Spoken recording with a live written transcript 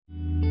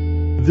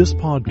This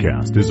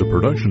podcast is a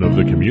production of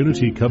the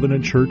Community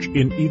Covenant Church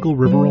in Eagle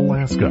River,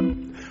 Alaska.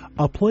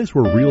 A place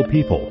where real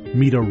people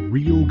meet a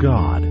real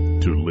God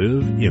to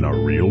live in a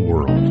real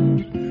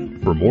world.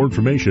 For more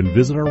information,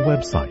 visit our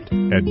website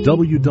at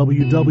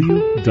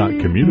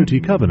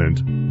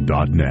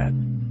www.communitycovenant.net.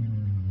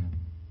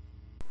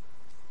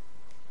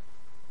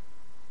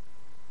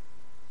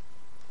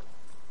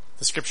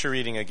 The scripture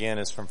reading again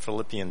is from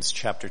Philippians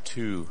chapter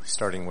 2,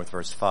 starting with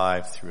verse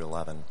 5 through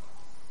 11.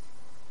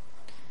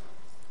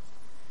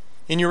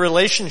 In your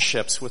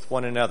relationships with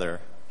one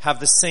another, have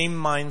the same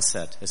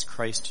mindset as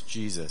Christ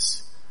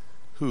Jesus,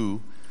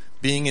 who,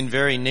 being in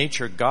very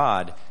nature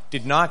God,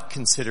 did not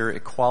consider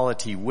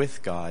equality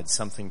with God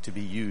something to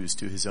be used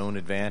to his own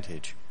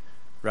advantage.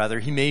 Rather,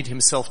 he made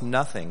himself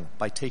nothing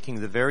by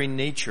taking the very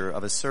nature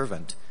of a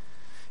servant,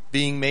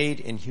 being made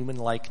in human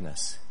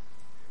likeness.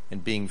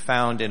 And being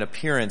found in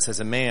appearance as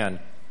a man,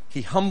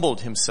 he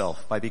humbled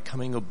himself by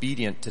becoming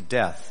obedient to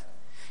death,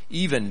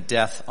 even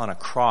death on a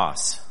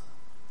cross.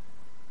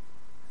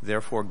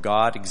 Therefore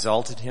God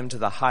exalted him to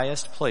the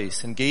highest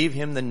place and gave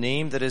him the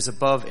name that is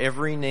above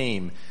every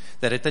name,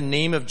 that at the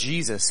name of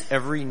Jesus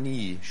every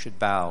knee should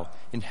bow,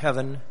 in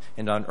heaven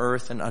and on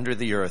earth and under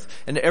the earth,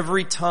 and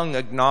every tongue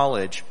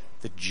acknowledge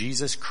that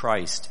Jesus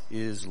Christ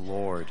is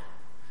Lord,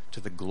 to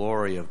the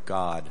glory of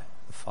God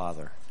the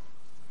Father.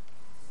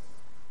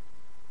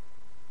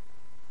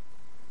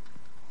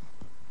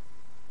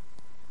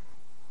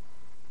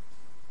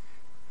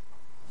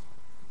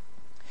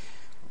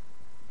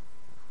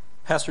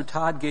 Pastor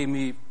Todd gave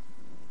me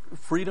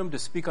freedom to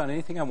speak on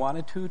anything I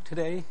wanted to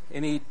today,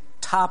 any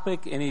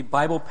topic, any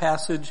Bible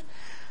passage.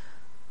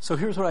 So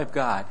here's what I've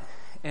got.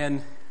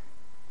 And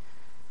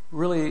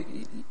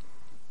really,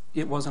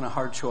 it wasn't a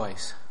hard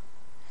choice.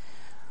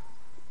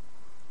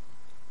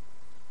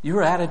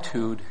 Your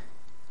attitude,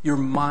 your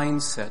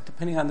mindset,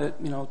 depending on the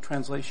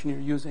translation you're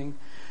using,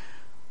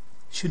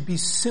 should be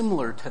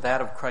similar to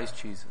that of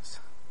Christ Jesus.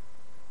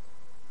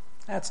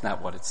 That's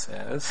not what it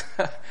says.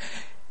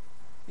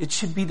 It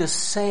should be the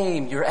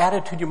same. Your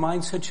attitude, your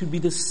mindset should be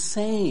the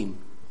same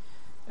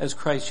as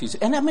Christ Jesus.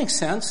 And that makes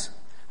sense.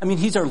 I mean,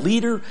 he's our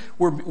leader.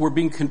 We're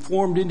being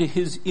conformed into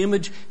his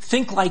image.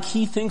 Think like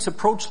he thinks,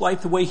 approach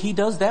life the way he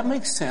does. That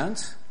makes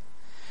sense.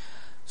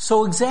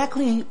 So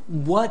exactly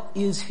what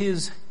is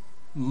his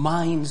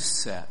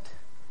mindset?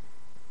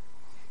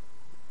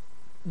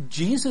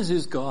 Jesus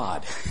is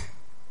God.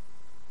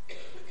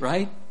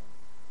 Right?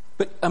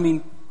 But, I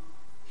mean,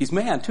 he's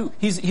man too.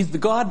 He's the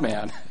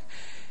God-man.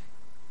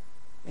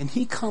 And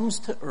he comes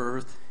to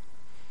earth,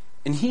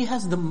 and he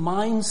has the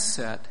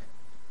mindset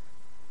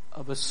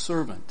of a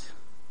servant.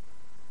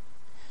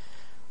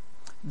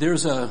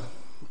 There's a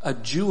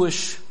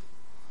Jewish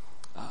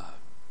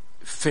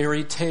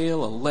fairy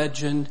tale, a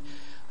legend,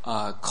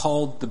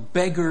 called the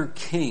Beggar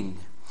King,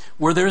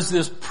 where there's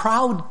this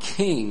proud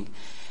king,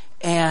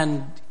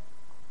 and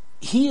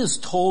he is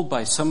told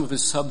by some of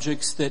his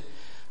subjects that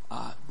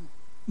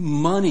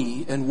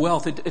money and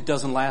wealth, it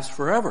doesn't last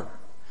forever.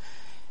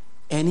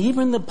 And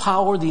even the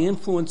power, the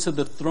influence of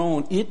the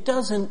throne, it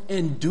doesn't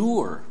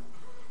endure.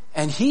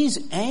 And he's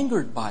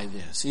angered by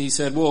this. And he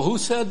said, well, who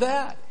said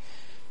that?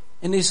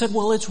 And they said,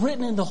 well, it's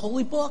written in the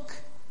holy book.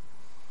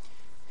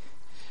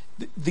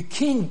 The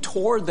king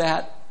tore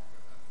that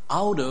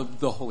out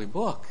of the holy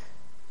book.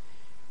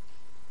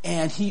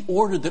 And he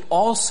ordered that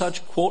all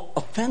such, quote,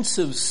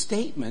 offensive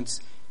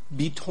statements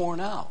be torn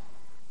out.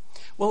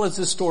 Well, as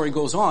this story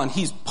goes on,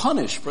 he's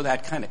punished for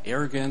that kind of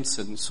arrogance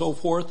and so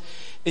forth.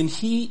 And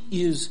he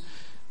is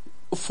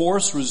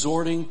forced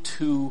resorting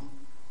to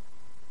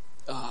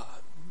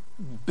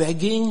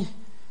begging.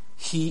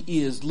 He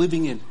is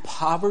living in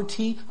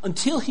poverty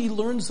until he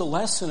learns the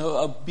lesson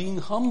of being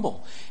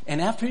humble.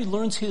 And after he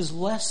learns his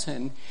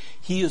lesson,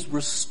 he is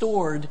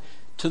restored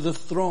to the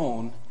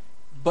throne,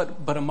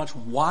 but a much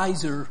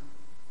wiser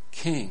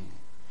king.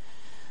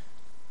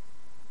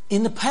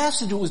 In the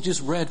passage that was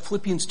just read,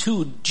 Philippians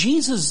 2,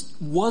 Jesus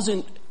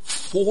wasn't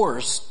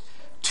forced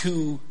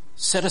to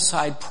set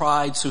aside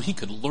pride so he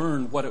could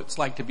learn what it's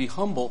like to be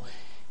humble.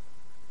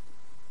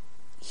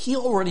 He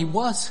already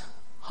was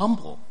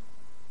humble.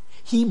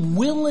 He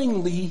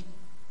willingly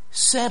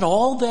set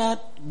all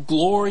that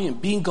glory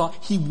and being God,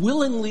 he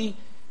willingly,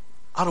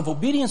 out of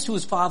obedience to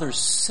his Father,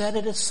 set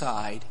it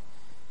aside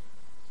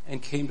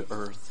and came to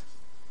earth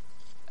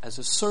as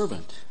a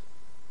servant.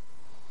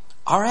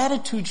 Our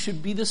attitude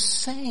should be the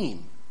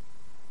same.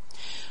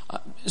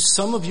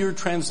 Some of your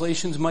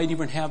translations might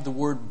even have the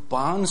word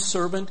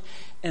bondservant,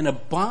 and a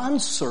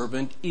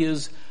bondservant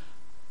is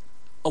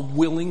a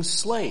willing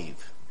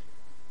slave.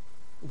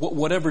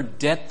 Whatever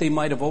debt they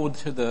might have owed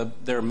to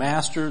their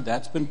master,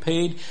 that's been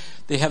paid.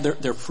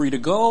 They're free to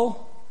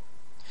go.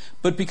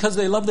 But because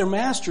they love their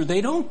master,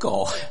 they don't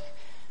go.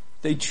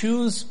 They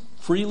choose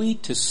freely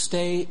to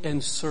stay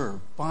and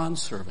serve.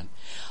 Bondservant.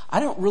 I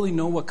don't really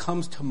know what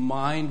comes to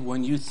mind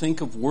when you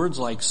think of words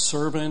like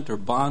servant or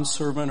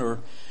bondservant, or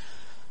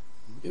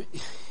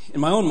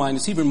in my own mind,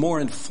 it's even more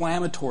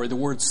inflammatory, the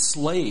word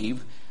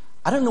slave.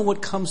 I don't know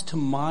what comes to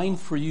mind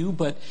for you,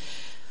 but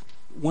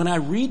when I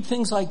read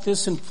things like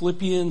this in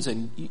Philippians,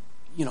 and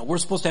we're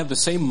supposed to have the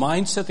same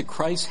mindset that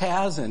Christ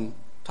has, and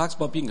talks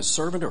about being a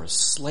servant or a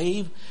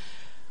slave,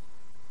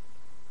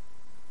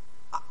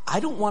 I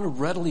don't want to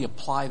readily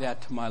apply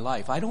that to my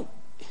life.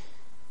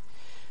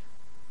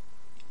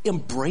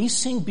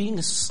 Embracing being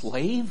a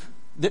slave,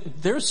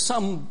 there's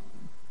some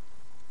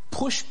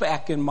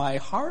pushback in my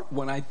heart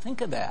when I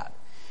think of that.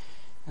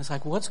 It's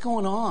like, what's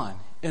going on?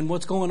 And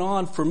what's going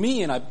on for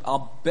me, and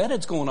I'll bet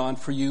it's going on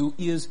for you,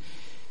 is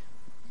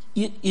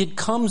it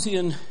comes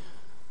in,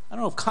 I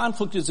don't know if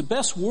conflict is the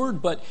best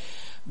word, but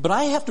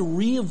I have to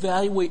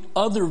reevaluate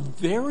other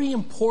very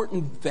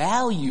important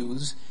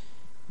values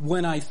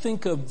when I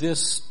think of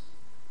this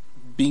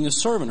being a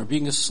servant or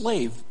being a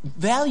slave.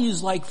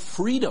 Values like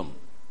freedom.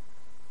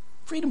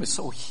 Freedom is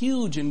so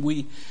huge, and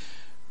we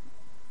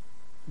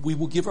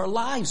will give our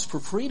lives for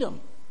freedom,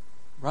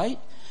 right?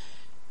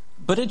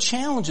 But it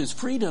challenges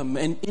freedom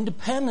and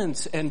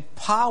independence and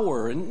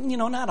power. And,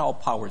 not all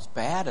power is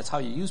bad. It's how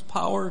you use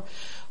power.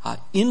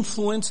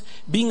 Influence.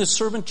 Being a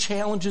servant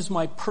challenges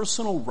my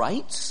personal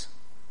rights.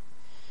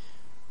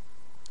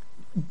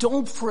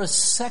 Don't for a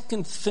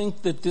second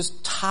think that this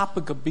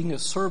topic of being a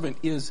servant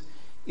is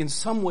in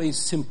some ways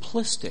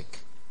simplistic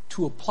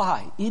to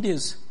apply. It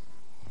is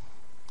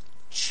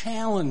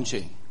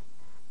challenging.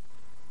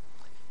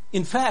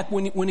 In fact,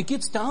 when it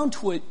gets down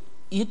to it,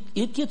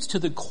 it gets to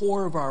the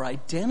core of our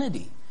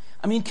identity.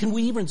 I mean, can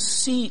we even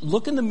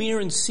look in the mirror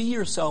and see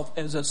yourself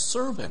as a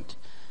servant?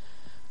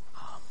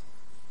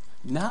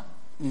 Not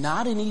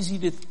an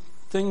easy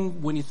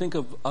thing when you think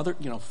of other,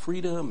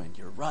 freedom and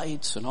your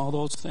rights and all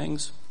those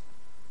things.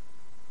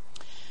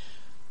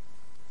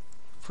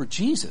 For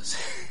Jesus,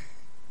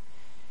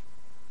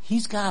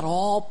 He's got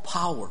all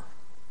power,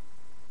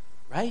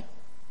 right?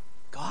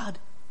 God.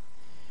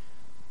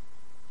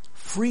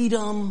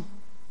 Freedom,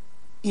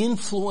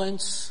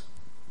 influence.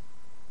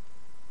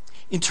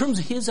 In terms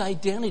of His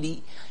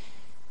identity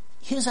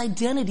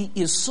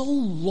is so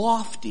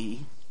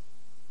lofty.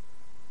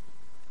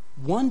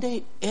 One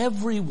day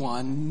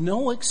everyone,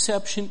 no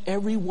exception,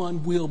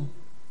 everyone will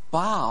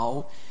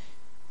bow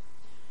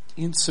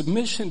in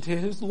submission to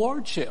His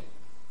lordship.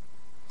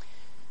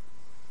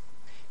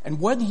 And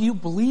whether you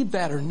believe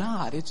that or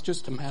not, it's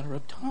just a matter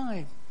of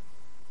time.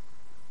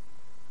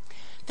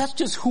 That's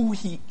just who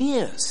He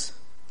is.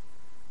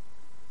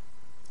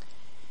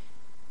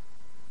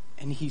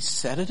 And He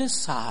set it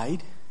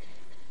aside,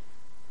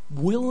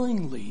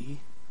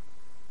 willingly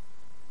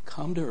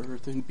come to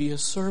earth and be a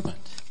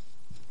servant.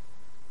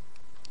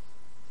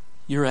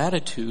 Your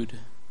attitude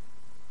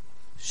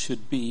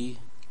should be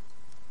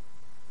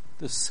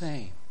the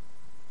same.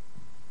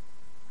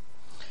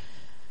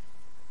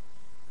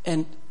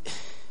 And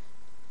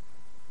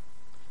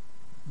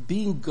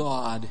being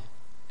God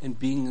and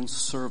being a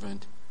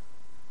servant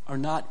are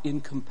not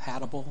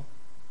incompatible.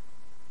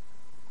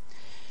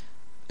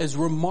 As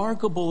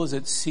remarkable as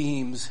it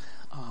seems,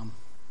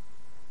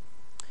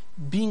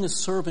 being a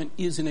servant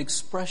is an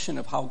expression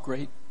of how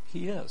great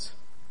He is.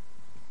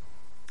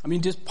 I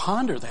mean, just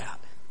ponder that.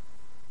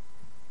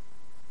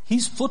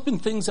 He's flipping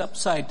things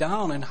upside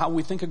down, and how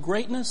we think of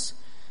greatness,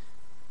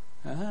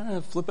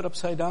 flip it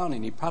upside down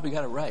and He probably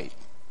got it right.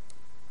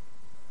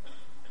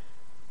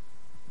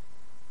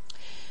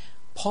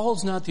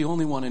 Paul's not the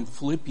only one in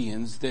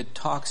Philippians that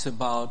talks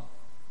about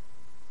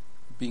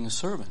being a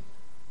servant.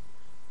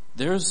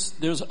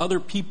 There's other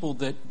people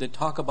that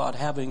talk about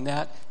having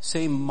that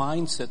same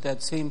mindset,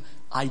 that same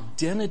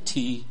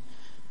identity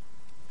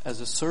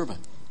as a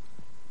servant.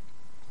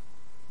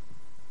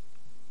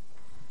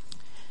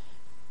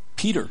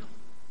 Peter,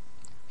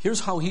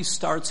 here's how he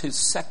starts his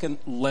second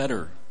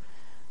letter.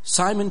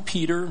 Simon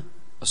Peter,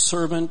 a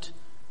servant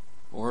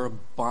or a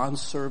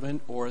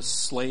bondservant or a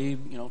slave,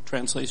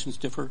 translations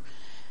differ,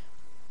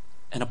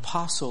 an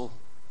apostle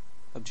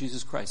of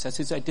Jesus Christ. That's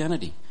his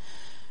identity.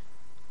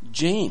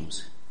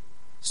 James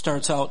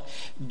starts out,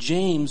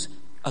 James,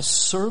 a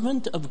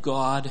servant of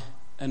God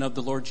and of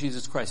the Lord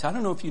Jesus Christ. I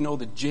don't know if you know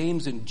that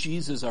James and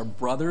Jesus are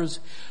brothers.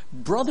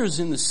 Brothers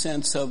in the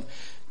sense of,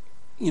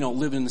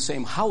 live in the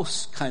same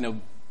house kind of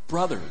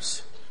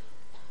brothers.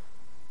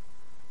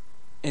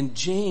 And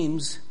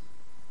James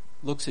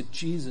looks at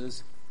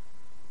Jesus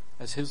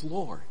as his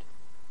Lord.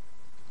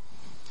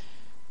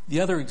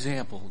 The other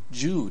example,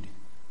 Jude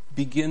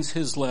begins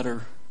his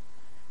letter,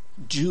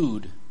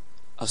 Jude,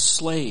 a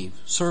slave,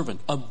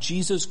 servant of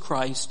Jesus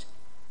Christ,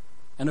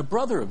 and a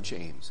brother of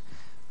James.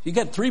 You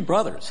got three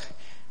brothers.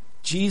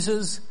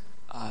 Jesus,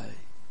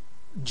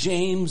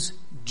 James,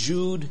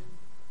 Jude,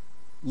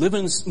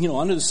 living,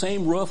 under the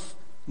same roof,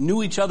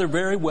 knew each other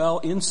very well,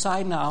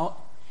 inside and out.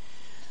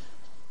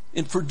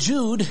 And for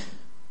Jude,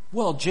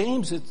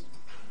 James,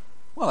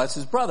 that's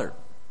his brother.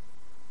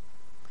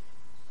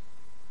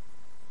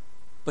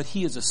 But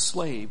he is a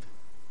slave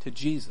to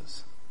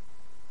Jesus.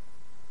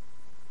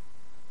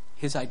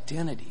 His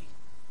identity.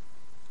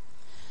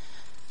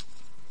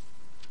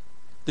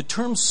 The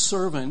term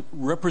servant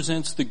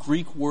represents the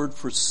Greek word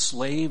for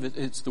slave.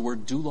 It's the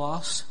word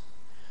doulos.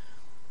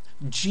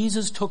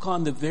 Jesus took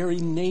on the very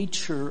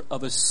nature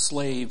of a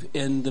slave,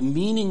 and the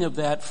meaning of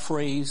that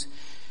phrase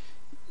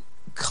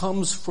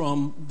comes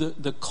from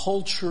the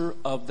culture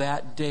of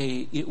that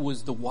day. It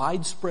was the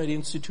widespread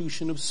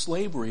institution of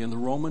slavery in the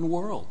Roman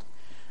world.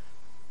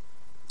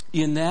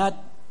 In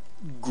that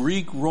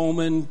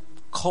Greek-Roman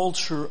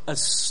culture, a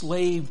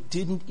slave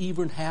didn't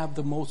even have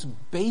the most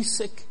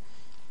basic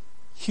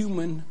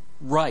human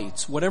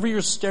rights. Whatever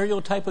your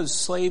stereotype of a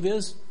slave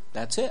is,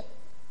 that's it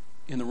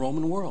in the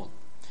Roman world.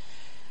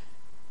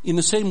 In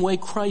the same way,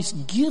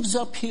 Christ gives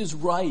up his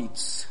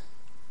rights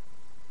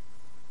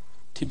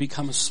to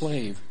become a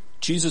slave.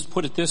 Jesus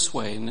put it this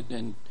way,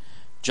 and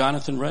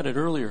Jonathan read it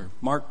earlier,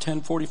 Mark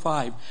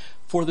 10:45.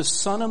 For the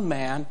Son of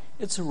Man,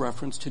 it's a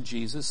reference to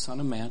Jesus, Son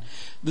of Man.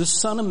 The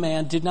Son of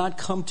Man did not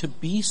come to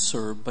be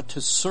served, but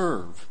to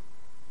serve.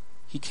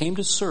 He came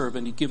to serve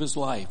and to give his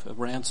life a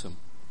ransom.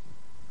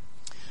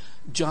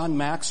 John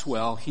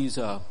Maxwell, he's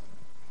a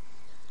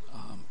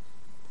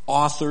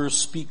author,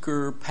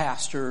 speaker,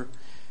 pastor,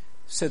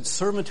 said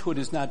servanthood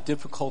is not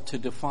difficult to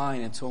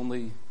define, it's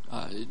only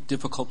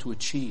difficult to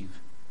achieve.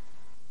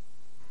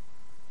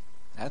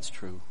 That's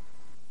true.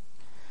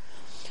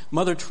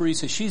 Mother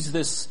Teresa, she's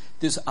this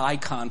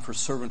icon for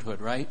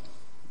servanthood, right?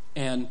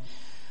 And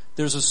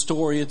there's a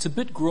story, it's a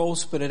bit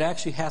gross, but it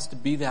actually has to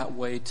be that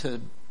way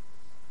to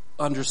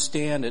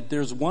understand it.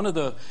 There's one of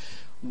the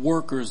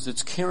workers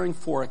that's caring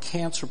for a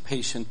cancer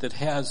patient that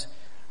has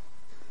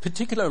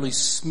particularly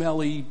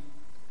smelly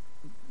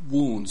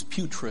wounds,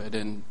 putrid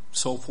and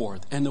so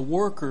forth. And the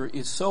worker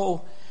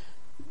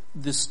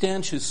the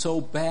stench is so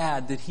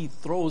bad that he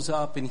throws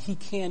up and he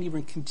can't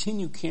even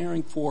continue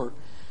caring for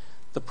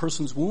the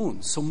person's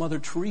wounds. So Mother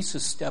Teresa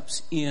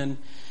steps in,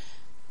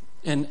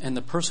 and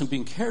the person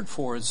being cared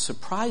for is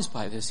surprised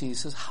by this. And he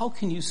says, how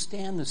can you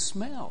stand the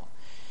smell?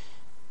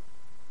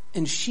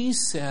 And she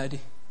said,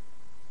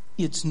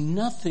 it's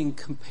nothing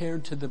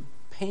compared to the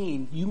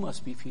pain you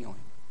must be feeling.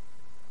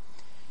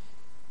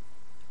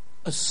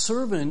 A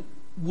servant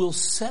will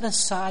set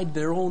aside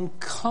their own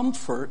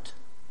comfort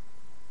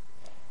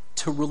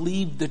to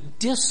relieve the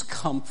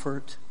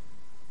discomfort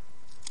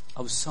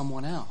of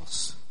someone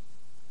else.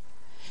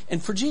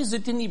 And for Jesus,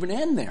 it didn't even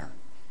end there.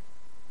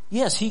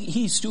 Yes,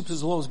 he stoops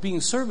as low as being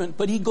a servant,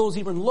 but he goes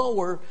even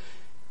lower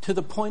to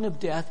the point of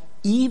death,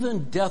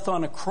 even death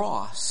on a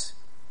cross.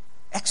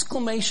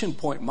 Exclamation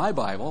point in my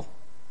Bible.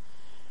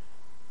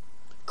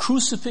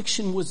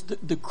 Crucifixion was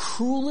the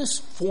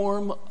cruelest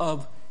form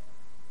of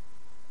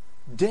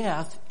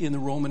death in the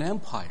Roman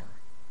Empire,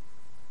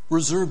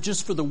 reserved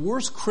just for the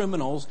worst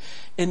criminals,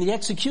 and the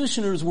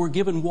executioners were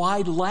given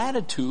wide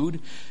latitude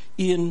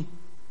in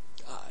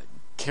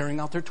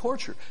carrying out their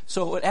torture.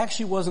 So it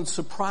actually wasn't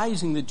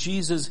surprising that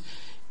Jesus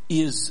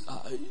is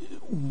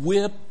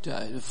whipped,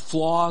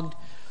 flogged.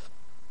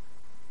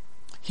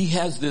 He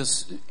has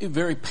this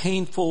very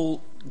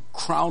painful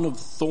crown of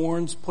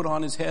thorns put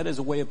on his head as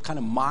a way of kind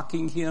of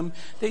mocking him.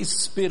 They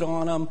spit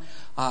on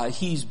him.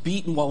 He's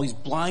beaten while he's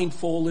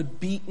blindfolded,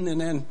 beaten, and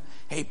then,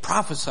 hey,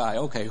 prophesy.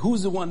 Okay,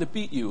 who's the one that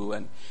beat you?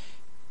 And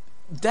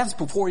that's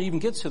before he even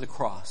gets to the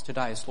cross to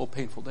die a slow,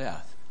 painful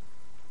death.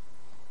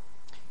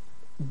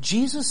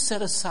 Jesus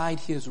set aside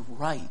his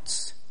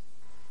rights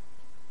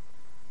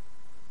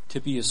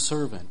to be a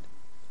servant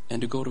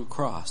and to go to a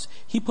cross.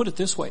 He put it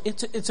this way.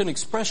 It's an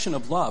expression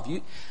of love.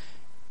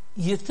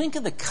 You think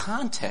of the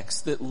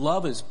context that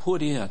love is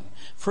put in.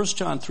 1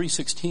 John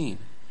 3:16.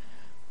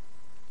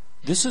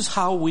 This is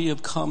how we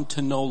have come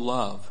to know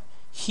love.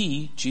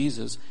 He,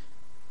 Jesus,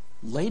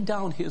 laid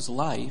down his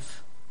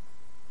life.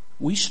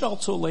 We should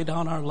also lay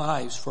down our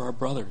lives for our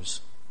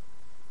brothers.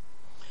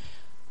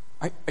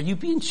 Are you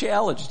being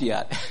challenged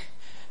yet?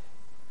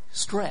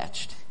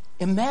 Stretched.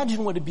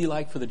 Imagine what it'd be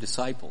like for the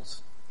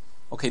disciples.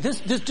 Okay, this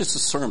is just a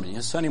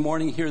sermon. Sunday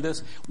morning, you hear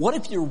this. What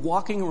if you're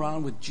walking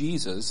around with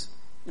Jesus,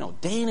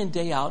 day in and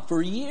day out for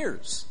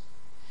years?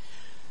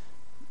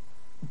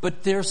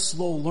 But they're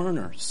slow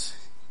learners.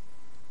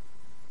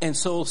 And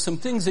so some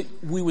things that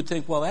we would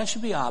think, well, that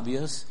should be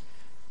obvious,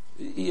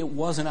 it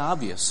wasn't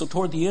obvious. So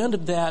toward the end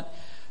of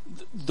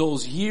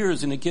those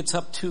years, and it gets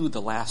up to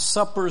the Last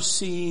Supper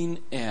scene,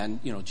 and,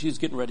 Jesus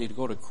getting ready to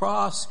go to the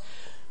cross,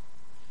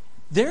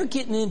 they're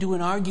getting into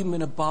an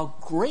argument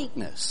about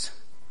greatness.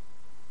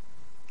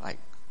 Like,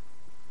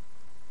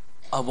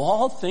 of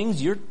all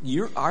things,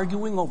 you're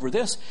arguing over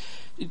this.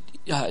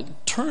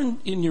 Turn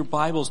in your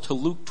Bibles to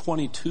Luke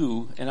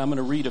 22, and I'm going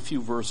to read a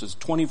few verses,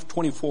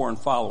 24 and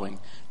following.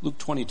 Luke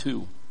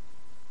 22.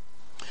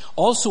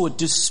 Also, a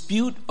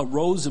dispute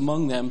arose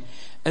among them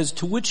as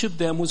to which of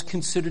them was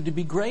considered to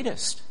be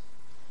greatest.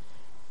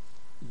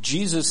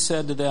 Jesus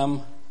said to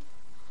them,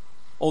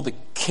 the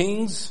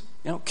kings,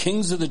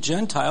 kings of the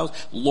Gentiles,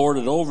 lord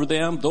it over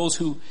them. Those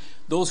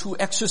who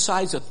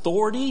exercise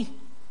authority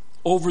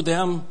over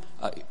them,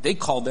 they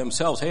call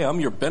themselves, hey,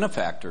 I'm your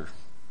benefactor.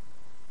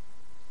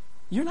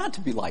 You're not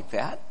to be like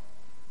that.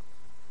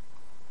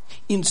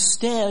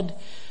 Instead,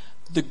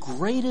 the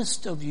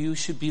greatest of you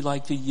should be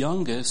like the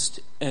youngest,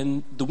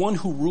 and the one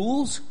who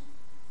rules,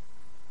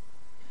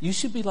 you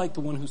should be like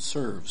the one who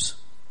serves.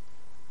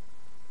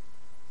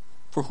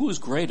 For who is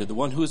greater, the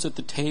one who is at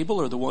the table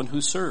or the one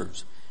who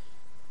serves?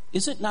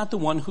 Is it not the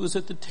one who is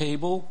at the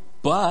table?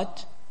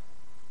 But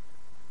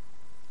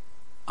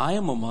I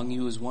am among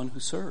you as one who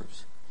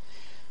serves.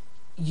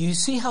 You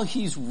see how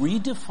he's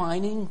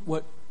redefining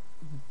what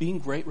being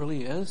great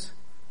really is?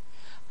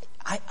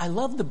 I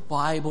love the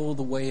Bible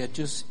the way it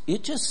just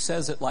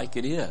says it like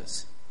it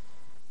is.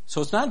 So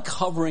it's not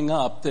covering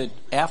up that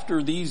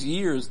after these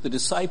years the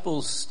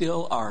disciples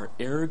still are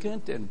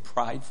arrogant and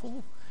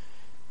prideful.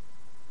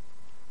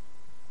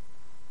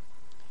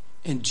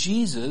 And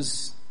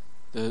Jesus,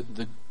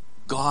 the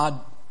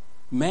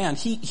God-man,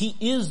 he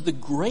is the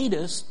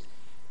greatest,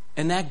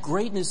 and that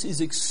greatness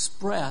is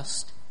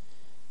expressed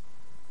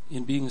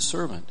in being a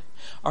servant.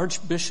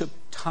 Archbishop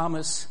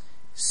Thomas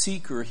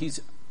Seeker, he's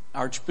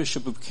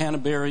Archbishop of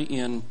Canterbury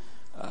in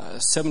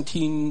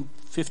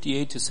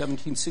 1758 to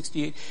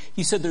 1768.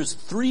 He said there's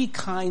 3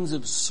 kinds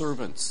of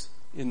servants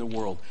in the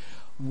world.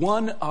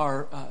 One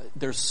are,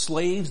 they're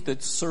slaves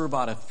that serve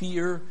out of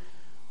fear.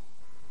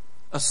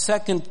 A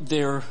second,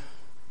 they're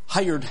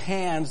hired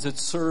hands that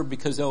serve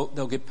because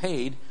they'll get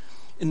paid.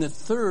 And the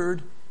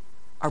third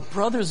are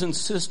brothers and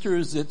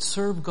sisters that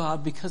serve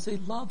God because they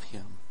love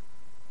Him.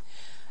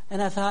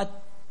 And I thought,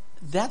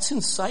 that's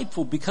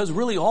insightful because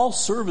really all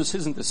service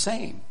isn't the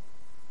same.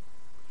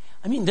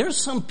 I mean, there's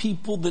some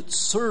people that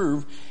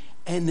serve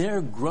and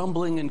they're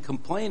grumbling and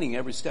complaining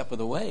every step of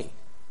the way.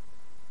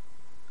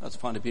 That's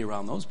fun to be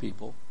around those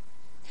people.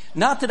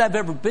 Not that I've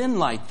ever been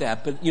like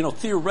that, but,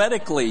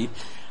 theoretically,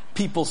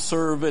 people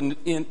serve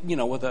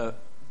with a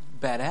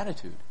bad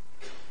attitude.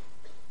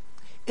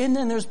 And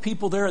then there's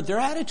people there, their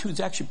attitude's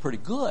actually pretty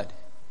good.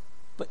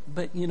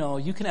 But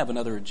you can have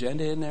another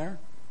agenda in there.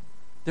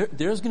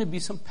 There's going to be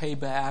some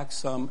payback,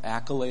 some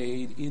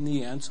accolade in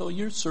the end. So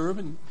you're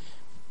serving.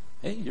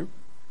 Hey,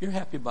 you're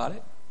happy about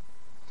it.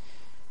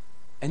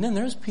 And then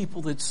there's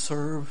people that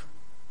serve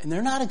and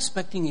they're not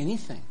expecting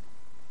anything.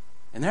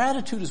 And their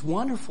attitude is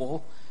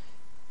wonderful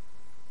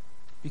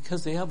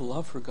because they have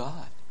love for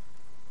God.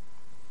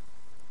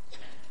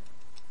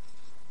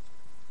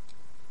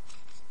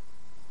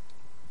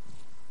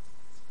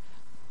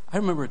 I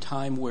remember a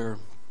time where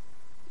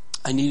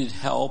I needed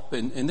help,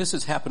 and this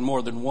has happened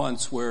more than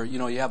once, where, you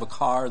have a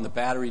car and the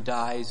battery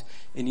dies,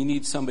 and you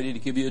need somebody to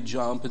give you a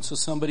jump, and so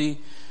somebody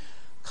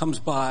comes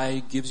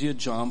by, gives you a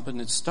jump,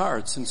 and it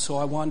starts. And so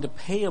I wanted to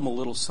pay them a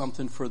little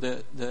something for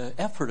the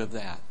effort of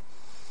that.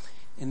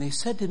 And they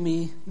said to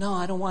me, no,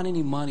 I don't want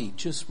any money,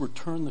 just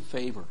return the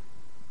favor.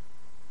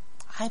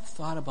 I've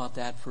thought about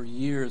that for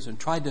years and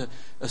tried to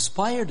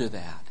aspire to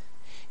that.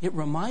 It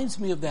reminds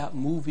me of that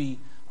movie,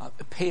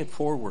 Pay It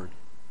Forward,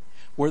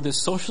 where the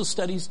social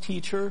studies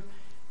teacher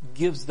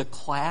gives the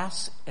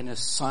class an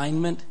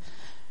assignment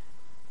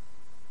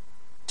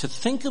to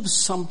think of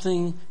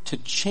something to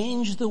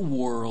change the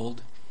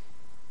world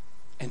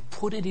and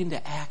put it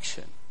into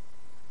action.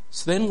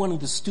 So then one of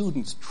the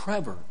students,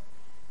 Trevor,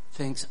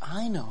 thinks,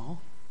 I know,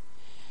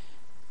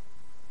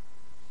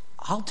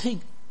 I'll take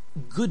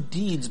good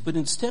deeds, but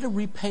instead of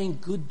repaying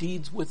good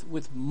deeds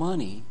with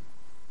money,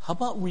 how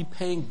about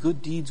repaying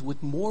good deeds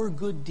with more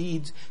good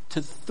deeds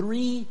to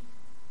 3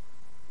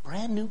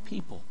 brand new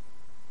people?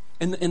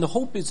 And the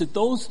hope is that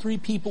those 3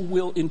 people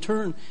will in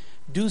turn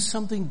do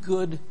something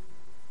good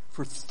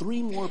for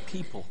 3 more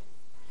people.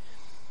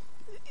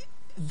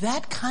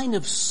 That kind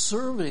of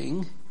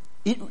serving,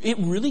 it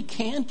really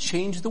can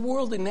change the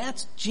world, and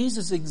that's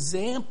Jesus'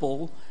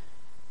 example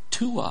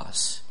to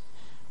us.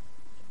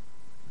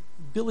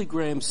 Billy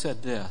Graham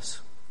said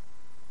this: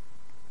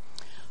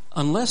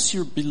 unless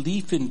your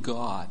belief in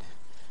God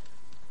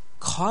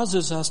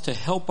causes us to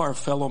help our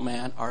fellow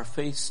man, our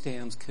faith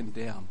stands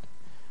condemned.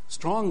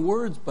 Strong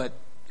words, but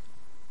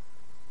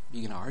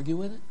you can argue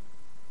with it?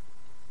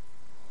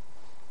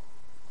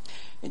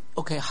 And,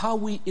 okay, how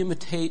we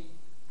imitate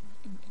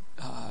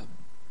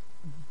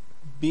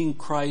being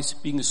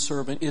Christ, being a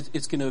servant,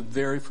 it's going to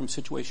vary from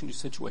situation to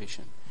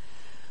situation.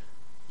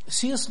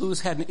 C.S.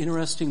 Lewis had an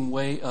interesting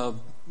way of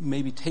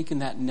maybe taking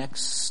that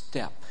next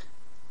step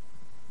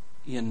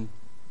in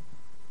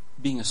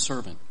being a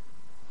servant.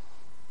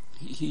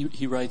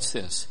 He writes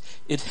this: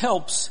 it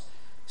helps,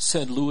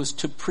 said Lewis,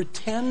 to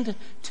pretend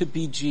to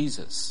be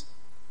Jesus.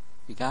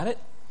 You got it?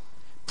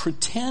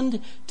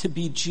 Pretend to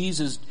be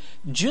Jesus,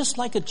 just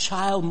like a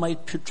child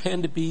might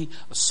pretend to be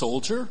a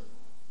soldier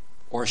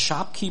or a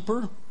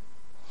shopkeeper.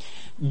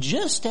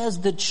 Just as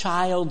the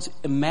child's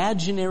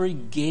imaginary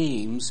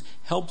games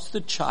helps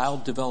the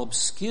child develop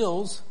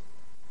skills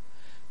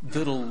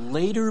that'll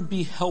later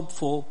be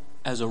helpful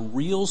as a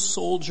real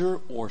soldier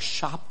or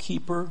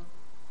shopkeeper,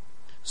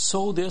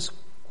 so this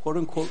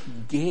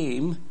quote-unquote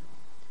game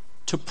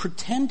to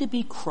pretend to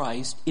be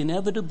Christ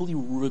inevitably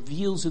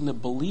reveals in the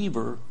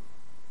believer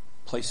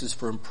places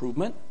for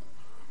improvement,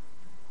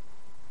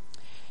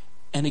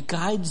 and it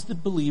guides the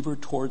believer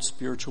towards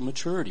spiritual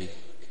maturity.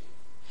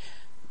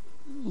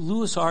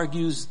 Lewis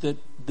argues that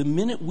the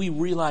minute we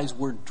realize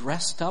we're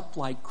dressed up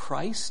like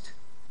Christ,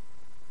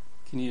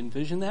 can you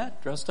envision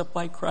that? Dressed up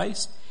like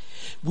Christ?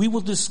 We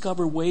will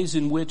discover ways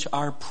in which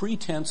our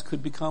pretense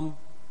could become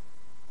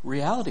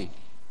reality.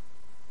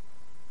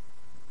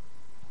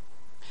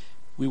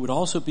 We would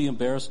also be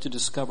embarrassed to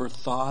discover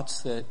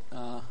thoughts that,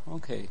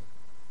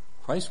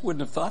 Christ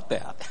wouldn't have thought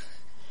that.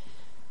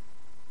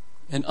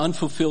 And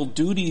unfulfilled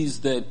duties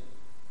that,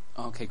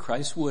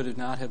 Christ would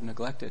not have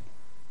neglected.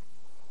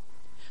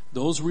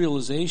 Those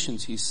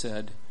realizations, he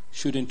said,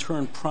 should in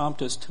turn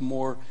prompt us to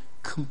more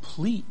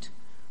complete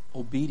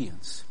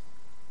obedience.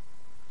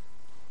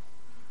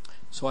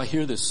 So I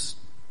hear this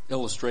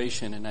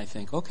illustration and I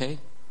think, okay,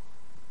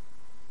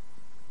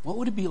 what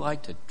would it be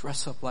like to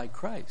dress up like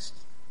Christ?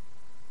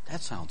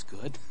 That sounds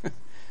good.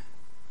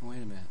 Wait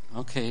a minute.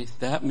 Okay,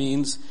 that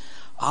means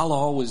I'll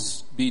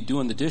always be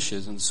doing the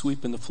dishes and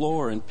sweeping the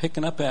floor and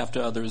picking up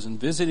after others and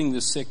visiting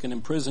the sick and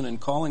in prison and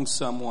calling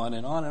someone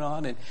and on and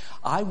on. And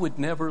I would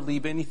never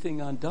leave anything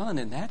undone,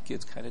 and that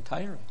gets kind of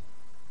tiring.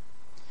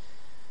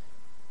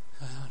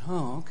 I thought,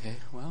 okay,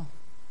 well,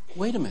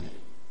 wait a minute.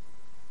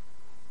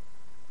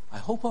 I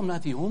hope I'm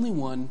not the only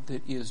one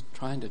that is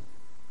trying to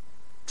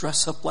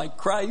dress up like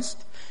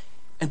Christ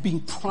and being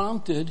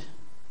prompted.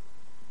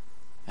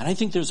 And I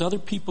think there's other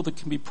people that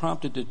can be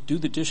prompted to do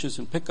the dishes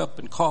and pick up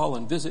and call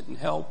and visit and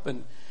help.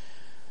 And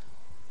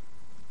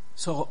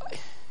so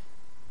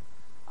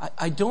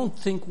I don't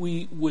think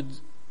we would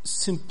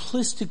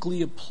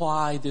simplistically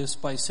apply this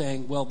by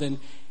saying, well, then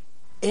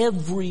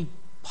every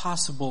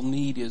possible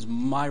need is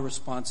my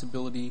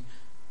responsibility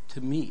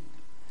to meet.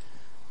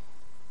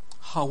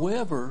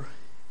 However,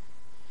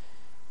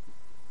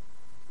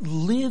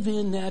 live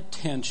in that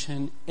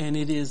tension, and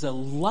it is a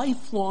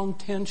lifelong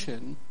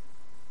tension.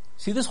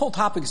 See, this whole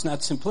topic is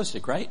not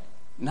simplistic, right?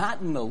 Not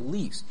in the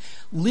least.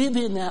 Live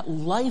in that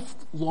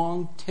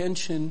lifelong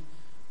tension.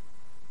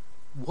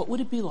 What would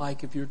it be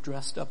like if you're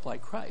dressed up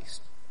like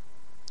Christ?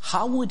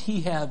 How would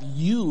he have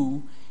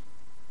you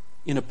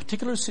in a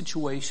particular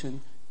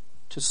situation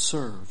to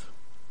serve?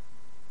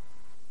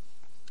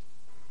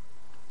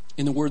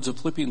 In the words of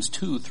Philippians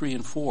 2, 3,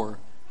 and 4,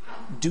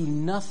 do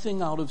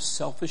nothing out of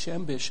selfish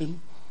ambition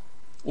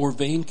or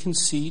vain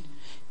conceit.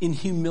 In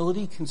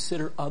humility,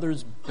 consider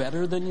others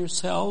better than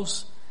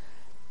yourselves.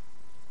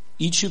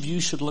 Each of you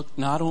should look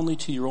not only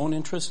to your own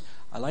interests.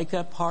 I like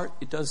that part.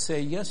 It does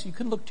say, yes, you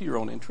can look to your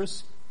own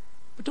interests,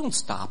 but don't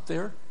stop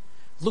there.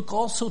 Look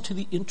also to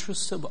the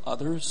interests of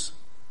others.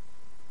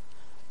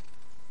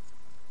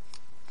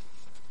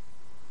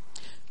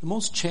 The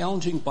most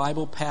challenging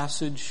Bible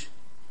passage,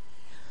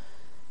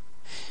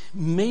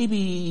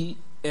 maybe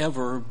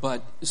ever,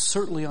 but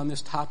certainly on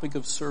this topic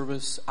of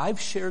service. I've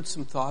shared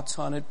some thoughts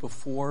on it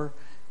before,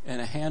 and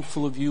a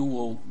handful of you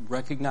will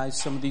recognize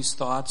some of these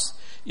thoughts.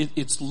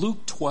 It's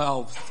Luke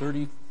 12,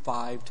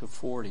 35 to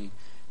 40.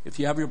 If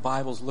you have your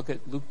Bibles, look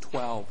at Luke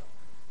 12,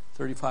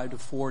 35 to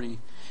 40.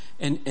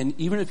 And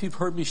even if you've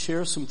heard me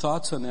share some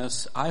thoughts on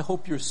this, I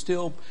hope you're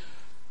still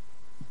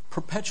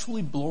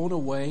perpetually blown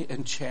away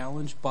and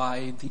challenged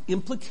by the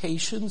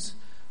implications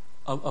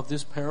of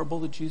this parable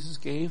that Jesus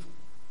gave.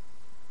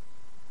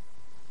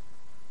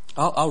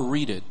 I'll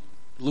read it.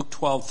 Luke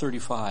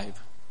 12:35.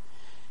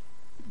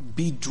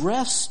 Be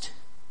dressed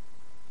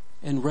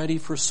and ready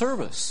for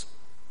service.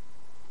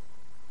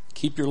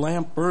 Keep your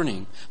lamp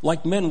burning,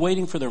 like men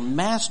waiting for their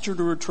master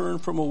to return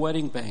from a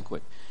wedding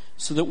banquet,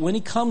 so that when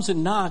he comes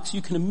and knocks,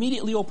 you can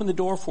immediately open the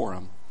door for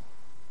him.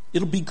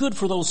 It'll be good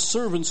for those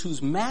servants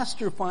whose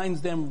master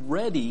finds them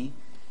ready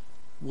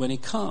when he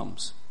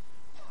comes.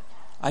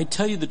 I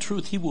tell you the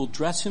truth, he will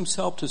dress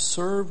himself to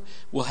serve,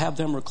 will have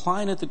them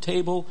recline at the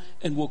table,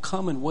 and will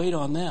come and wait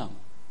on them.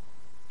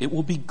 It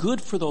will be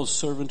good for those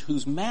servants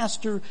whose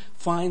master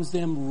finds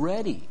them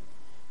ready,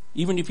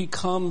 even if he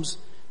comes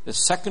the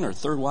second or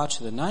third watch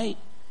of the night.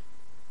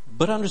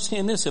 But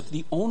understand this, if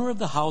the owner of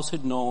the house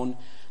had known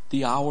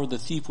the hour the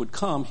thief would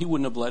come, he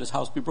wouldn't have let his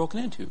house be broken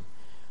into.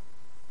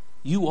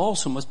 You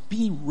also must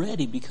be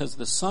ready, because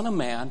the Son of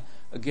Man,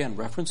 again,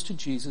 reference to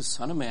Jesus,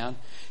 Son of Man,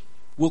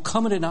 will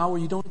come at an hour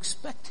you don't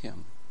expect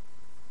him.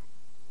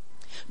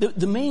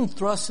 The main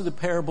thrust of the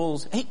parable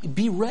is, hey,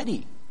 be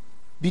ready.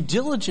 Be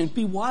diligent.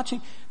 Be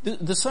watching.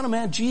 The Son of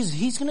Man, Jesus,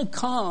 he's going to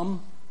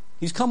come.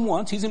 He's come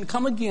once. He's going to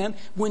come again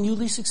when you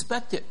least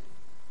expect it.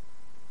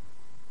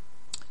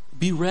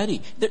 Be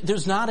ready.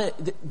 There's not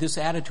this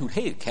attitude,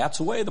 hey, the cat's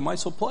away, the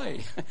mice will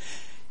play.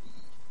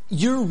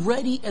 You're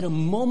ready at a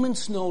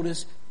moment's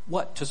notice,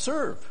 what? To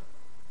serve.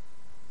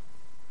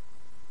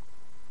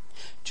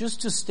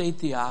 Just to state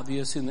the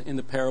obvious in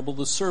the parable,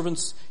 the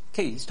servants,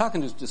 okay, he's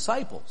talking to his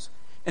disciples.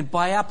 And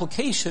by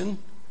application,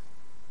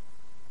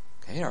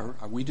 okay, are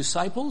we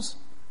disciples?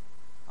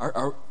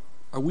 Are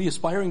we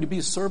aspiring to be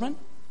a servant?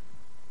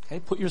 Okay,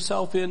 put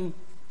yourself in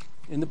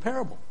the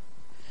parable.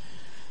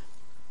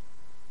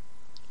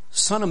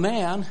 Son of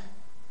Man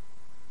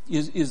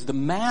is the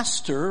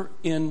master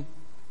in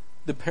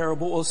the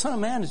parable. Well, the Son of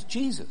Man is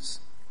Jesus.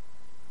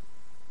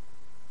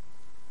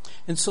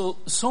 And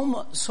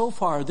so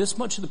far, this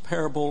much of the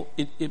parable,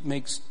 it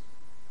makes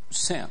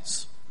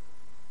sense.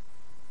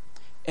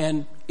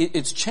 And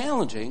it's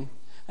challenging.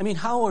 I mean,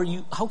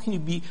 how can you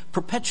be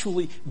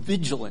perpetually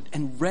vigilant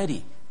and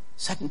ready?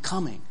 Second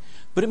coming.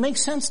 But it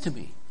makes sense to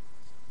me.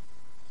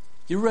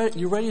 You're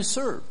ready to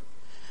serve.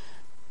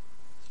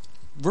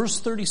 Verse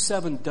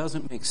 37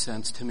 doesn't make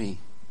sense to me.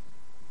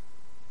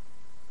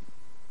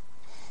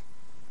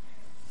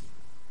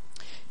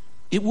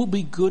 It will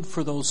be good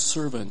for those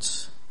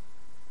servants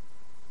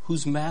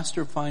whose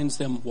master finds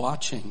them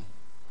watching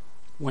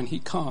when he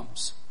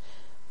comes.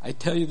 I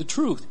tell you the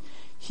truth,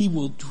 he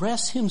will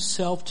dress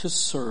himself to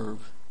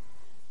serve,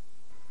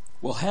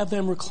 will have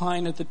them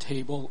recline at the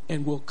table,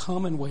 and will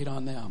come and wait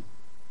on them.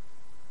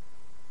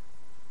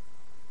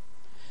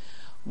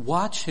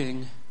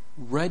 Watching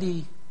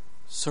ready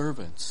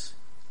servants.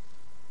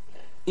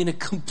 In a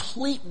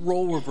complete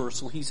role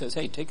reversal, he says,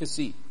 hey, take a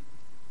seat.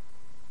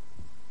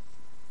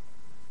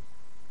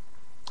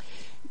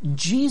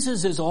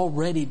 Jesus has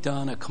already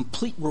done a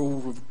complete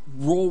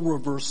role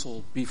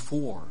reversal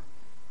before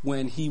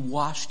when he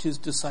washed his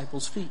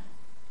disciples' feet.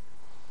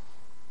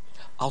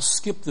 I'll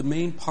skip the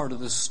main part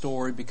of the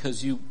story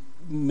because you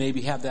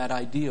maybe have that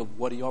idea of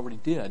what he already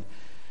did.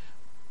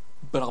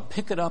 But I'll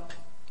pick it up.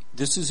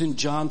 This is in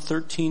John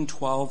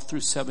 13:12 through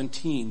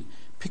 17.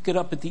 Pick it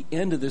up at the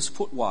end of this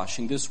foot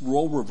washing, this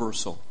role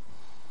reversal.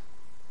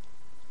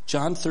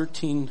 John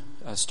 13,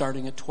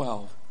 starting at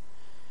 12.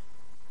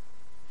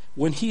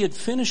 When he had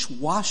finished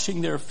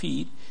washing their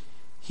feet,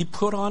 he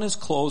put on his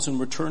clothes and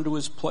returned to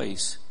his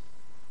place.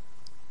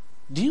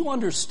 Do you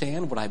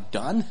understand what I've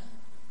done?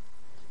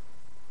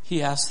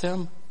 He asked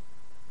them.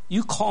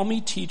 You call me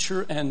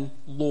teacher and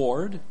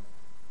Lord.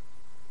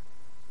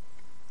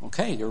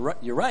 Okay, you're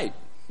right.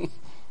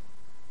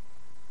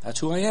 That's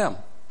who I am.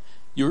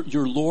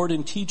 Your Lord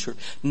and teacher.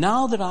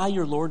 Now that I,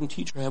 your Lord and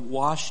teacher, have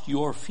washed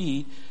your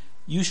feet,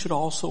 you should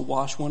also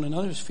wash one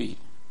another's feet.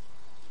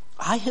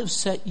 I have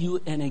set you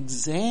an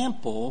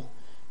example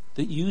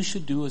that you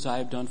should do as I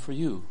have done for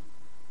you.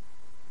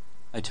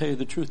 I tell you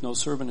the truth, no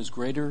servant is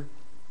greater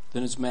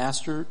than his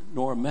master,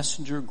 nor a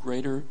messenger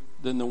greater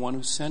than the one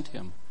who sent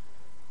him.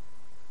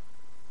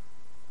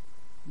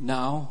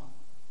 Now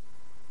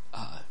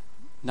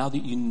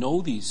that you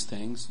know these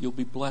things, you'll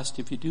be blessed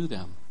if you do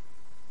them.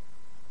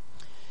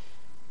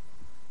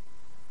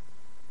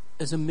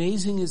 As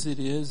amazing as it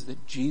is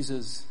that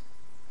Jesus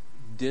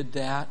did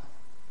that,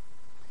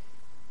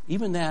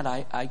 even that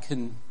I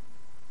can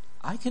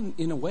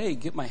in a way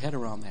get my head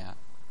around that.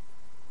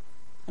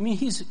 I mean,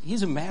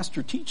 he's a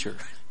master teacher.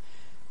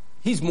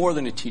 He's more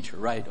than a teacher,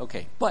 right?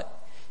 Okay.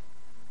 But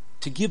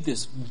to give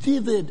this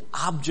vivid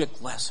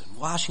object lesson,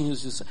 washing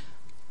is just,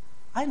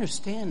 I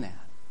understand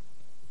that.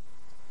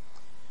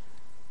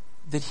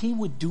 That he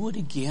would do it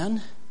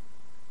again.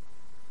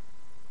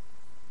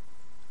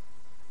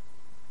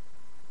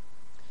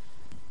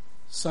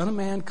 Son of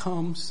Man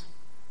comes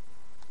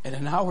at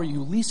an hour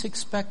you least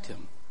expect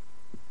him.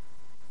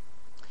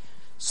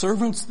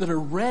 Servants that are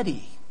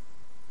ready.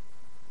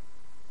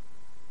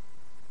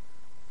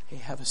 Hey,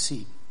 have a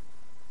seat.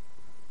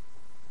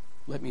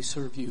 Let me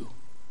serve you.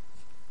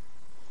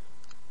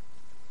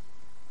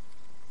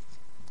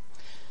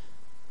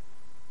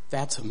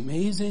 That's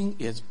amazing.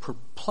 It's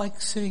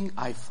perplexing.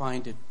 I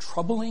find it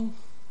troubling.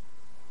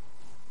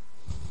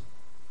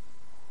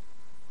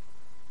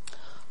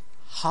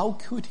 How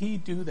could he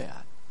do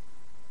that?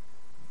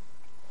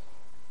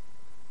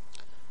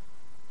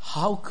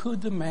 How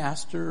could the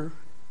master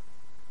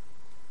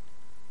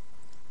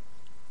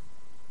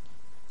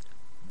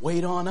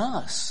wait on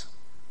us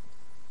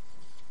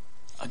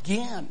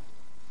again?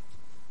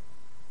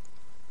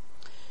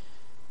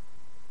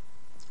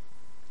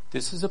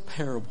 This is a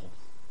parable.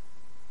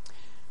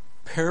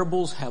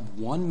 Parables have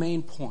one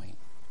main point,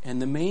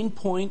 and the main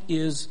point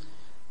is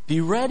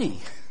be ready,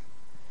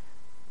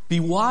 be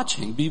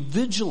watching, be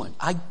vigilant.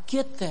 I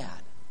get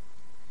that.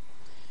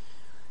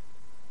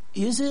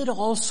 Is it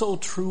also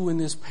true in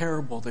this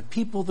parable that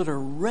people that are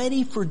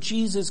ready for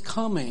Jesus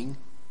coming,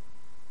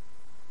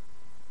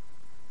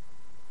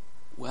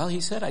 well,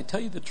 he said, I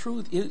tell you the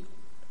truth.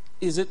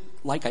 Is it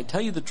like I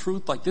tell you the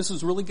truth, like this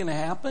is really going to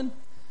happen?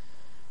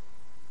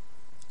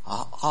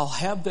 I'll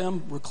have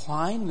them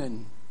recline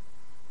and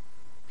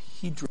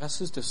he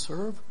dresses to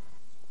serve.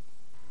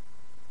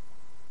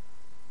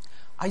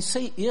 I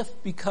say if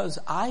because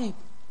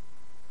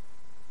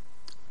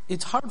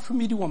it's hard for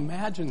me to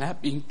imagine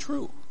that being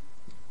true.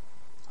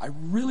 I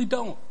really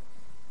don't.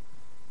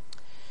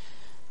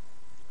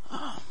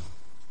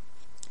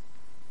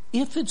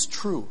 If it's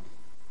true,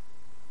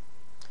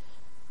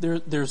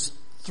 there's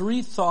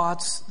three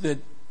thoughts that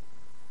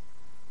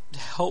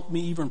help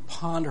me even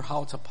ponder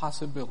how it's a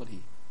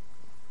possibility.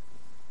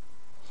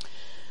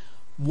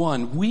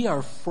 One, we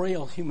are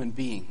frail human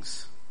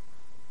beings.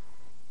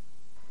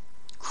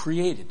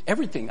 Created.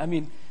 Everything. I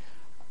mean,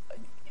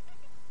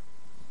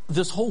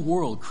 this whole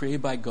world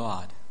created by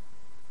God.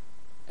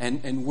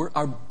 And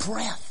our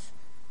breath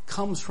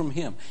comes from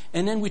Him.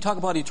 And then we talk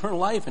about eternal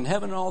life and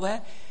heaven and all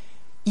that.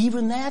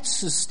 Even that's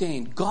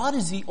sustained. God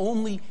is the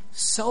only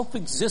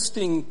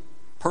self-existing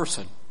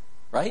person,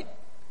 right?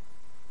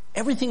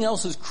 Everything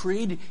else is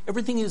created.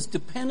 Everything is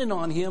dependent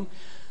on Him.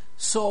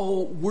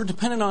 So we're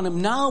dependent on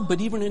Him now,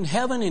 but even in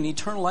heaven and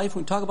eternal life,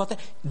 when we talk about that,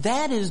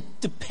 that is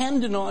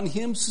dependent on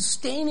Him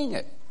sustaining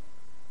it.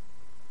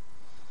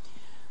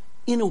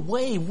 in a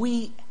way,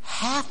 we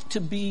have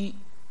to be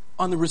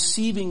on the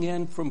receiving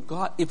end from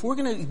God. If we're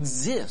going to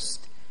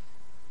exist,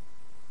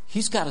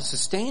 He's got to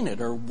sustain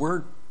it, or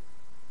we're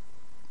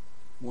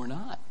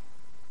not.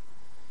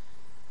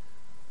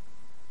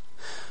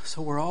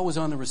 So we're always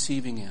on the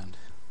receiving end.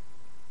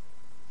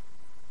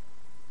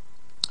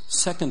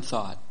 Second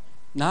thought,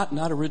 not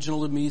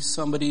original to me.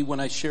 Somebody, when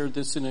I shared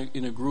this in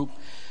a group,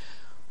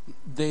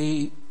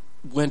 they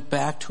went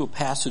back to a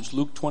passage,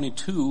 Luke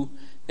 22,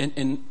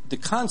 and the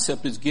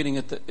concept is getting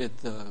at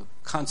the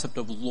concept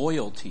of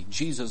loyalty,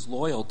 Jesus'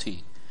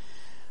 loyalty.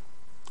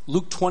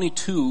 Luke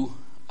 22,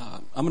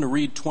 I'm going to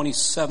read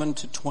 27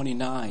 to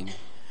 29.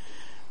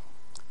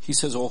 He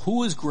says, "Oh,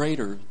 who is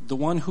greater, the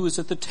one who is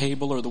at the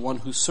table or the one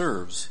who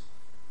serves?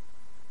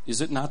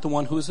 Is it not the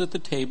one who is at the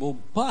table?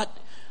 But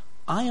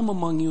I am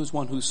among you as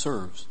one who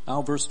serves."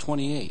 Now verse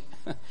 28.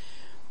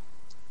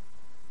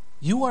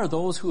 "You are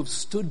those who have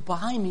stood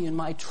by me in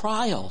my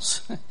trials,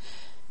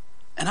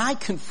 and I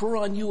confer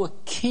on you a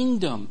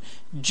kingdom,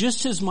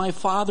 just as my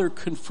Father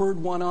conferred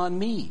one on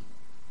me."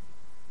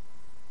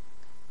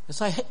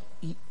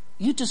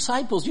 You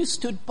disciples, you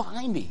stood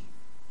by me.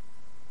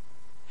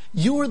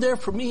 You were there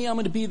for me, I'm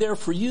going to be there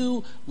for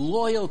you.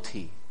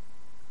 Loyalty.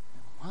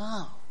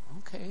 Wow,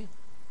 okay.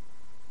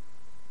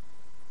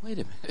 Wait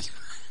a minute.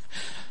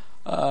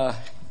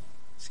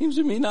 Seems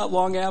to me not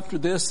long after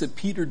this that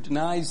Peter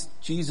denies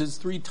Jesus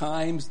 3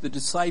 times. The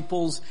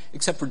disciples,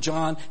 except for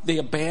John, they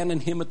abandon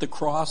him at the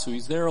cross, so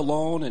he's there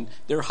alone and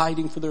they're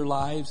hiding for their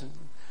lives. And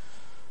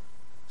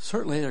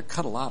certainly they're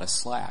cut a lot of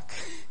slack.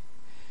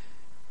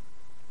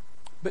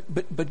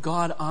 But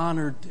God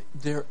honored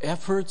their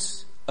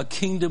efforts. A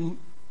kingdom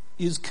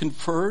is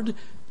conferred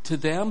to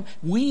them.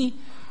 We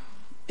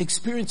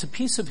experience a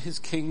piece of His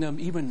kingdom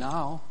even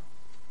now.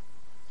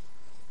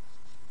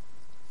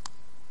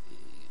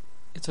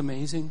 It's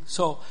amazing.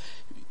 So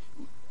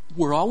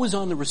we're always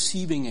on the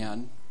receiving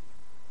end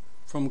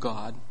from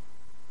God.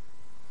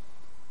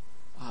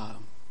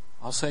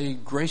 I'll say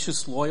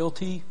gracious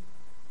loyalty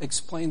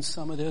explains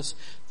some of this.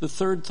 The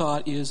third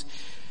thought is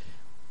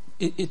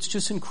it's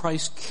just in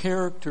Christ's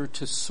character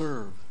to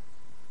serve.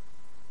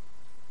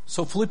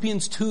 So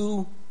Philippians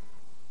 2,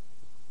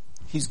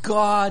 He's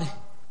God,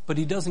 but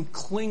He doesn't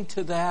cling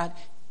to that,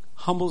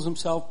 humbles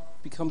Himself,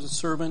 becomes a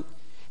servant.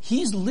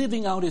 He's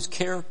living out His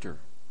character.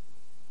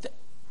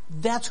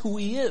 That's who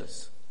He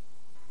is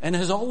and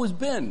has always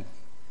been.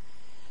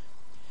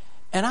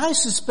 And I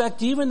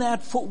suspect even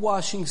that foot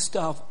washing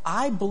stuff,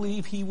 I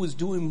believe He was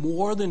doing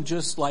more than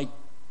just like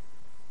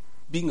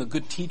being a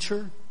good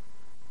teacher.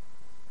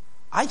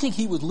 I think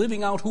He was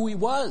living out who He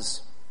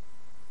was.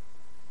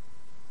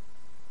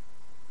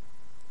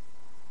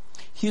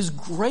 His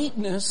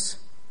greatness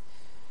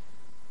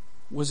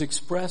was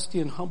expressed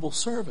in humble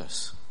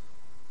service.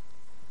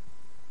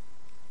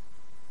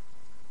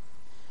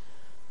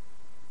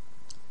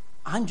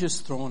 I'm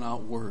just throwing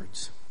out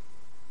words.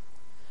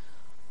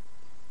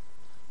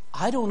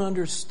 I don't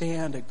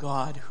understand a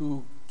God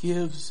who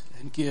gives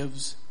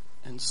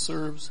and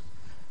serves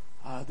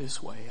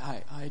this way.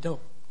 I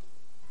don't.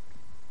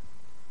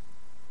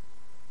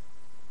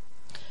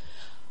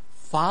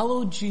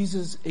 Follow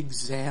Jesus'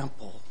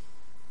 example,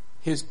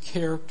 His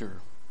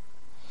character.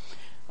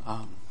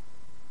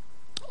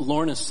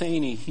 Lorna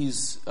Saney,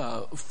 he's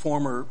a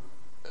former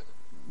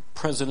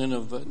president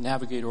of a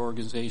Navigator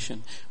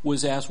organization,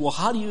 was asked, well,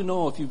 how do you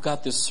know if you've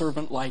got this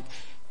servant-like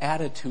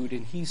attitude?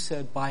 And he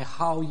said, by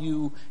how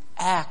you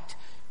act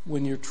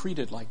when you're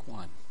treated like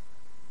one.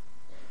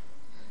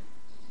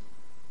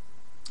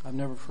 I've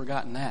never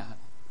forgotten that.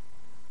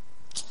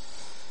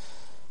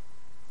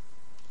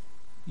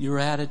 Your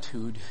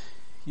attitude,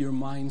 your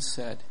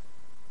mindset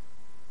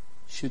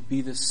should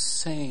be the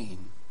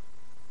same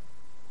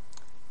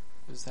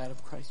as that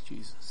of Christ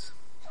Jesus.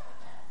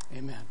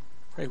 Amen.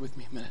 Pray with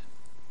me a minute.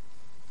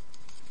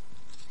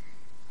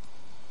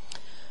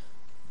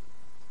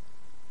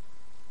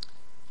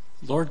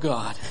 Lord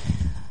God,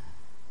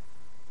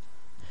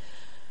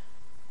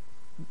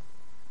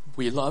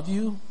 we love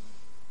you.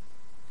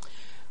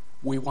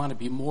 We want to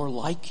be more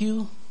like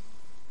you.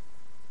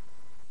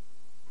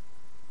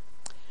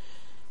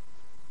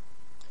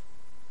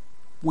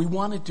 We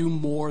want to do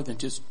more than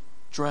just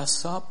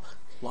dress up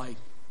like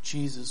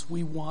Jesus.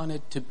 We want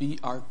it to be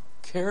our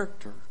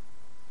character.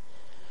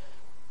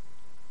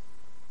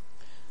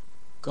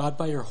 God,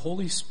 by your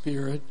Holy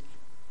Spirit,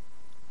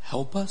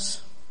 help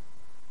us.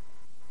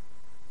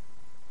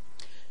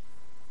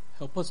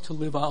 Help us to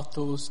live out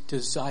those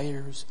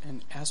desires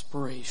and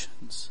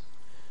aspirations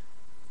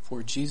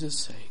for Jesus'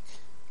 sake.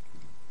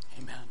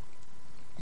 Amen.